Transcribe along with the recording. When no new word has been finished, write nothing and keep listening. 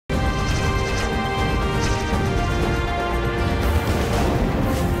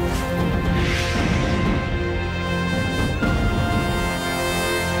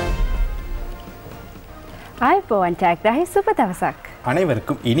ආයුබෝවන් ජයග්‍රාහී සුබ දවසක්.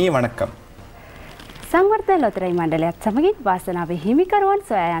 අனைவருக்கும் இனிய வணக்கம். සංවර්ධන ලොතරැයි මණ්ඩලයත් සමගින් වාසනාවේ හිමිකරුවන්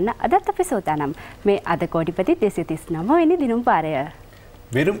සොයා යන්න අදත් අපි සූදානම්. මේ අද கோடிபதி 239 වෙනි දිනුම් පාරය.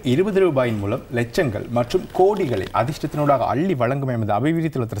 வெறும் 20 ரூபாயின் மூலம் லட்சங்கள் மற்றும் கோடிகளை அதிர்ஷ்டத்தினூடாக அள்ளி வழங்கும் எமது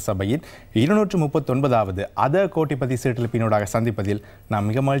அபிவிருத்தி லொத்தர சபையின் 239வது அத கோடிபதி சீட்டெழுப்பினூடாக சந்திப்பதில் நாம்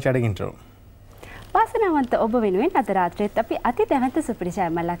மிக மகிழ்ச்சி அடைகின்றோம். වාසනාවන්ත ඔබ වෙනුවෙන් අද රාත්‍රියේත් අපි අති දැවැන්ත සුපිරි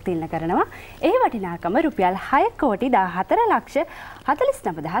මල්ලක් තිල්න කරනවා. ඒ වටිනාකම රුපියල් 6 கோடி 14 லட்சம்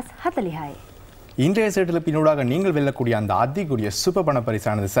 49040යි. இன்றைய சீட்டெழுப்பினூடாக நீங்கள் வெல்லக்கூடிய அந்த அதிகூடிய சூப்பர் பண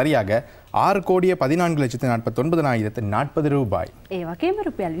பரிசானது சரியாக 6,14,49,040 ரூபாய். ඒ වගේම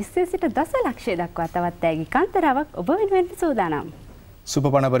රුපියල් 20 සිට 10 ලක්ෂය දක්වා තවත් තෑගි කාන්තරාවක් ඔබ වෙනුවෙන් සූදානම්.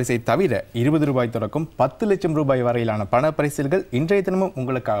 சூப்பர் பண பரிசை தவிர 20 ரூபாய் தொடக்கம் 10 லட்சம் ரூபாய் வரையிலான பண பரிசில்கள் இன்றைய தினமும்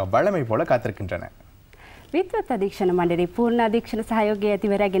உங்களுக்காக வழமை போல காத்திருக்கின்றன. විද්වත් අධීක්ෂණ මණ්ඩලයේ පූර්ණ අධීක්ෂණ සහයෝගය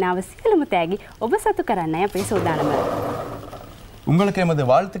ඇතිව රැගෙන ආව සියලුම තෑගි ඔබ සතු කරන්නයි අපේ සූදානම. உங்களுக்கு எமது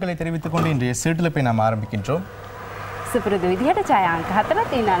வாழ்த்துக்களை தெரிவித்துக் கொண்டு இன்றைய சீட்டெழுப்பை நாம் ஆரம்பிக்கின்றோம். සුපුරුදු විදිහට ඡාය අංක 4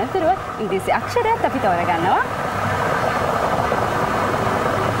 තියෙන අනතුරුව ඉංග්‍රීසි අක්ෂරයත් අපි තෝරගන්නවා.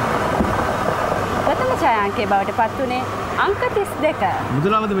 ප්‍රථම ඡාය අංකයේ බවට පත් වුණේ අංක 32.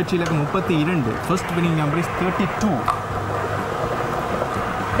 முதலாவது வெற்றி இலக்கம் 32. First winning number is 32.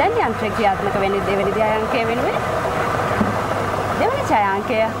 දැන් යන්ත්‍රය ක්‍රියාත්මක වෙන්නේ දෙවෙනි ඡාය අංකයේ වෙනුවෙන්. දෙවෙනි ඡාය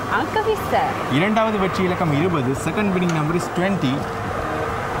අංකය අංක 20. இரண்டாவது வெற்றி இலக்கம் 20. Second winning number is 20.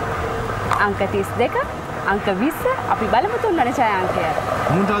 අංක 32 අංක 20 අපි බලමු තුන්වෙනි ඡාය අංකය.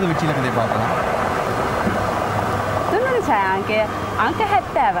 மூன்றாவது வெற்றி இலக்கத்தை பார்க்கலாம். තුන්වෙනි ඡාය අංකය අංක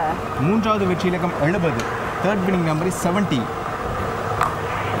 70. மூன்றாவது வெற்றி இலக்கம் 70. Third winning number is 70.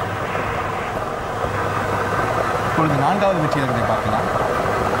 இப்பொழுது நான்காவது வெற்றி இலக்கத்தை பார்க்கலாம்.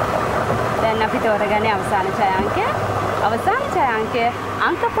 දැන් අපි තෝරගන්නේ අවසාන ඡාය අංකය. අවසාන ඡාය අංකය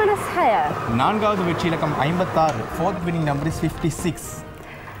අංක 56. நான்காவது வெற்றி இலக்கம் 56. Fourth winning number is 56.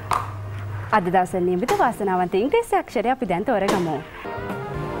 අද දවසේ නියමිත වාසනාවන්ත ඉංග්‍රීසි අක්ෂරය අපි දැන් තෝරගමු.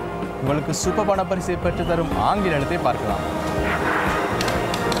 உங்களுக்கு சூப்பர் பண பரிசை பெற்று தரும் ஆங்கில எழுத்தை பார்க்கலாம்.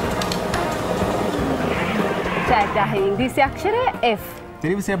 ජයග්‍රාහී ඉංග්‍රීසි අක්ෂරය F.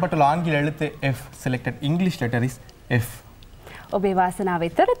 தெரிவு செய்யப்பட்டுள்ள ஆங்கில எழுத்து F. Selected English letter is F. ඔබේ වාසනාවේ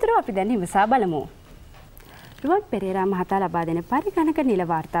තොරතුරු අපි දැන් විමසා බලමු. රුවන් පෙරේරා මහතා ලබා දෙන පරිගණක නිල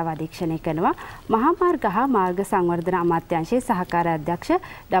වාර්තාව අධීක්ෂණය කරනවා මහා මාර්ග හා මාර්ග සංවර්ධන අමාත්‍යාංශයේ සහකාර අධ්‍යක්ෂ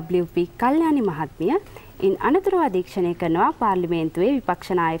WP කල්යාණි මහත්මිය. ඉන් අනතුරුව අධීක්ෂණය කරනවා පාර්ලිමේන්තුවේ විපක්ෂ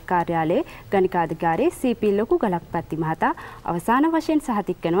නායක කාර්යාලයේ ගණිකාධිකාරී CP ලොකු ගලක්පත්ති මහතා. අවසාන වශයෙන්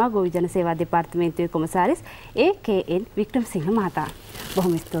සහතික කරනවා ගොවි ජන සේවා දෙපාර්තමේන්තුවේ කොමසාරිස් AKN වික්‍රමසිංහ මහතා.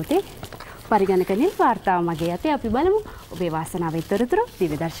 බොහොම ස්තුතියි. පරිගණක නිල වාර්තාව මගේ අතේ අපි බලමු ඔබේ වාසනාවේ තොරතුරු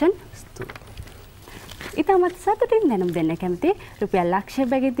දිවදර්ශන. ඉතාමත් සතුටින් දැනුම් දෙන්න කැමති රුපියල් ලක්ෂය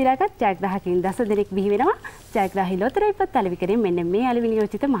බැගින් දිලාගත් ජයග්‍රාහකින් 10 දෙනෙක් බිහි වෙනවා. ජයග්‍රාහී ලොතරැයි පත් අලෙවිකරෙන් මෙන්න මේ අලෙවි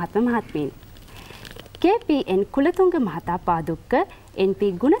නියෝජිත මහත්ම මහත්මීන්. KPN කුලතුංග මහතා පාදුක්ක, NP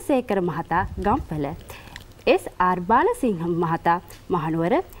ගුණසේකර මහතා ගම්පල, SR බාලසිංහ මහතා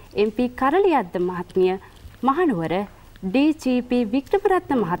මහනුවර, MP කරලියද්ද මහත්මිය මහනුවර, DGP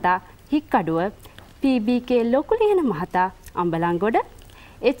වික්‍රමරත්න මහතා හික්කඩුව, PBK ලොකුලියන මහතා අම්බලන්ගොඩ,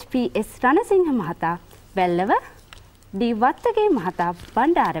 HPS රණසිංහ මහතා වැල්ලව, D වත්තගේ මහතා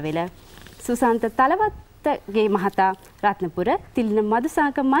බණ්ඩාරවෙල, සුසන්ත තලවත්තගේ මහතා රත්නපුර, තිලින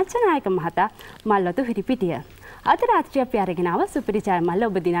මදුසාක මච්චනායක මහතා මල්වතු හිරිපිටිය. අද රාත්‍රිය අපි අරගෙන ආව සුපිරි ඡාය මල්ල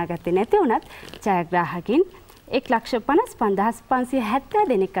ඔබ දිනාගත්තේ නැති වුණත් ජයග්‍රාහකින් 1,55,570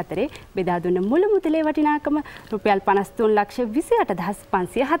 දෙනෙක් අතරේ බෙදා දුන්න මුළු මුදලේ වටිනාකම රුපියල්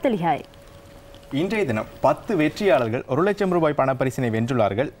 53,28,540යි. இன்றைய தினம் 10 வெற்றியாளர்கள் 1 லட்சம் ரூபாய் பண பரிசினை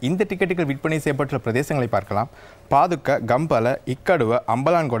வென்றுள்ளார்கள். இந்த டிக்கெட்டுகள் விற்பனை செய்யப்பட்டுள்ள பிரதேசங்களை பார்க்கலாம். பாதுக்க, கம்பல, இக்கடுவ,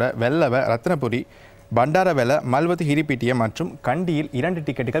 அம்பலான்கொட, வெல்லவ, ரத்னபுரி, பண்டாரவெல, மல்வத்து ஹிரிப்பிட்டிய மற்றும் கண்டியில் 2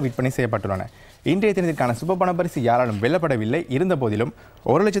 டிக்கெட்டுகள் விற்பனை செய்யப்பட்டுள்ளன. இன்றைய தினத்திற்கான சுப பண பரிசு யாராலும் வெல்லப்படவில்லை. இருந்த போதிலும்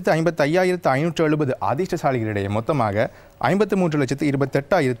 1,55,570 அதிர்ஷ்டசாலிகளிடையே மொத்தமாக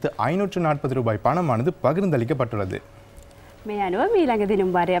 53,28,540 ரூபாய் பணமானது பகிர்ந்தளிக்கப்பட்டுள்ளது. මේ අනුව මීළඟ දිනුම්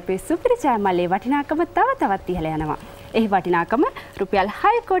වාරයේ අපේ සුපිරි ඡාය මල්ලේ වටිනාකම තවත් ඉහළ යනවා. එහි වටිනාකම රුපියල්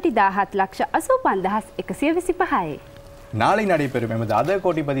 6 கோடி 17 லட்சம் 85,125යි. நாளை நடைபெறும் எமது அத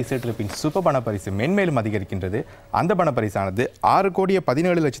கோடிபதி சீட்டெழுப்பின் சூப்பர் பண பரிசு மென்மேலும் அதிகரிக்கின்றது. அந்த பண பரிசானது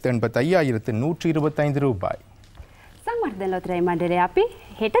 6,17,85,125 ரூபாய். සංවර්ධන ලොතරැයි මණ්ඩලයේ අපි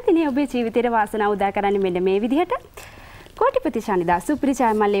හෙට දිනේ ඔබේ ජීවිතේට වාසනාව උදා කරන්නේ මෙන්න මේ විදිහට. கோடிபதி ශනිදා සුපිරි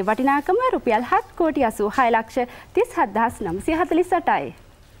ඡාය මල්ලේ වටිනාකම රුපියල් 7,86,37,948යි.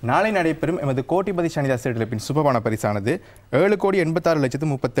 நாளை நடைபெறும் எமது கோட்டிபதி சனிதா சீட்டெழுப்பின் சூப்பர் பண பரிசானது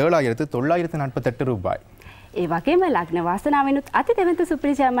 7,86,37,948 ரூபாய். ඒ වගේම ලග්න වාසනාවෙනුත් අති දෙවන්ත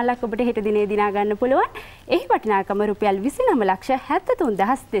සුපිරි මල්ලක් ඔබට හෙට දිනේ දිනා ගන්න පුළුවන්. එහි වටිනාකම රුපියල්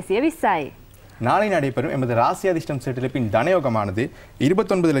 29,73,220යි. நாளை நடைபெறும் எமது ராசி அதிர்ஷ்டம் செட்டிலிப்பின் தனயோகமானது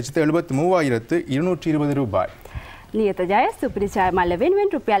 29,73,220 ரூபாய். නියත ජය සුපිරි ජය මල්ල වෙනුවෙන්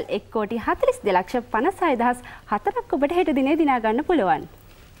රුපියල් 1,42,56,4ක් ඔබට හෙට දිනේ දිනා ගන්න පුළුවන්.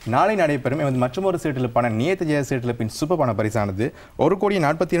 நாளை நடைபெறும் எமது மற்றொரு சீட்டிலுப்பான நியத்த ஜெய சீட்டிலிப்பின் சுப பண பரிசானது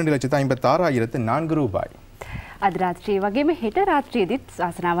 1,42,56,4 ரூபாய். අද රාත්‍රියේ වගේම හෙට රාත්‍රියේදීත්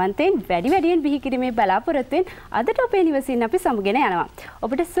ශාසනාවන්තයන් වැඩියෙන් බිහි කිරීමේ බලාපොරොත්තුවෙන් අදට ඔබේ නිවසින් අපි සමුගෙන යනවා.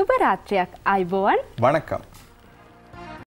 ඔබට සුබ රාත්‍රියක්. ආයුබෝවන්. வணக்கம்.